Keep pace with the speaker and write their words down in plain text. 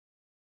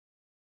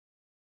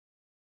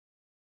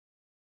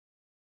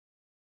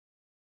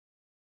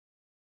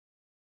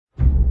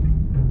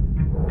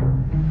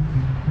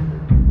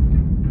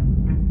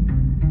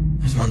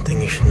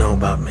should know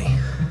about me.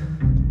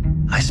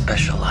 I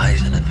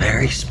specialize in a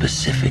very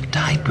specific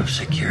type of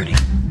security.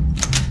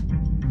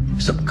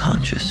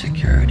 Subconscious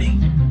security.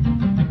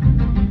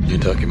 You're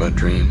talking about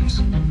dreams.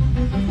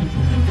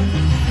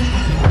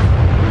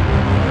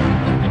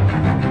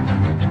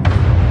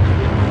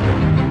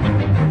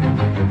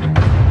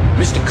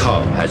 Mr.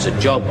 Cobb has a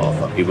job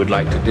offer he would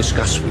like to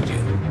discuss with you.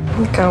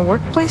 Like a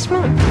work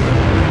placement?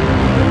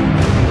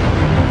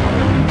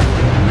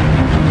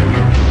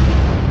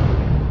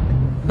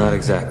 Not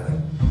exactly.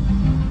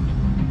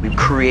 We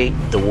create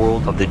the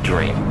world of the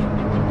dream.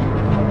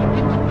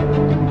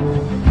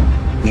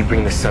 We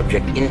bring the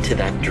subject into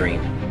that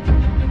dream,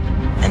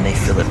 and they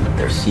fill it with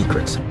their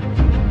secrets.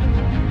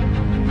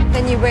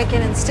 Then you break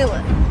in and steal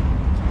it.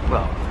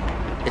 Well,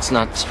 it's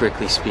not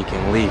strictly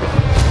speaking legal.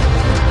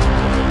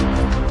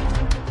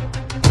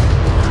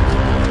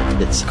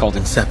 It's called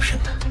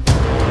Inception.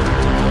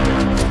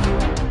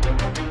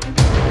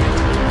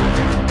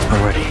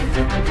 Already.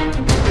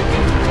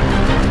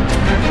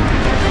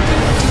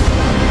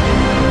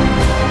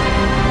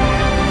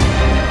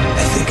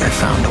 I think I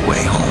found a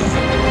way home.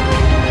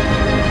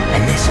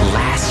 And this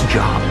last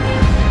job,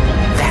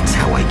 that's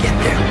how I get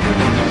there.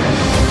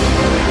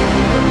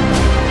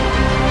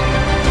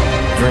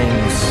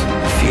 Dreams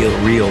feel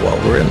real while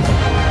we're in them.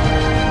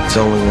 It's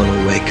only when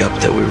we wake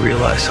up that we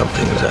realize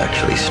something is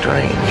actually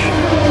strange.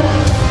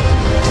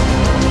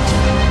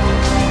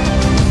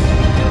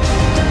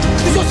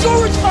 This was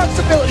your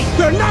responsibility.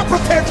 You're not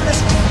prepared for this.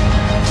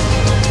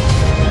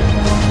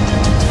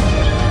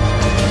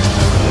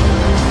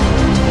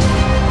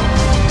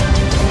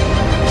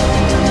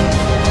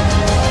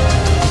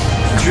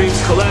 The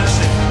dream's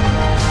collapsing.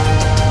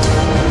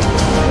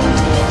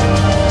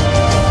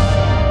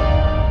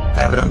 I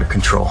have it under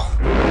control.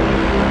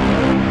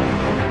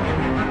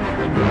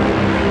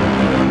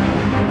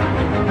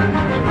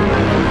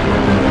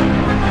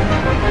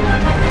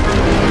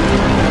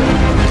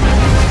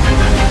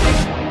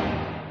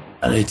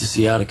 I'd hate to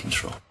see out of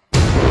control.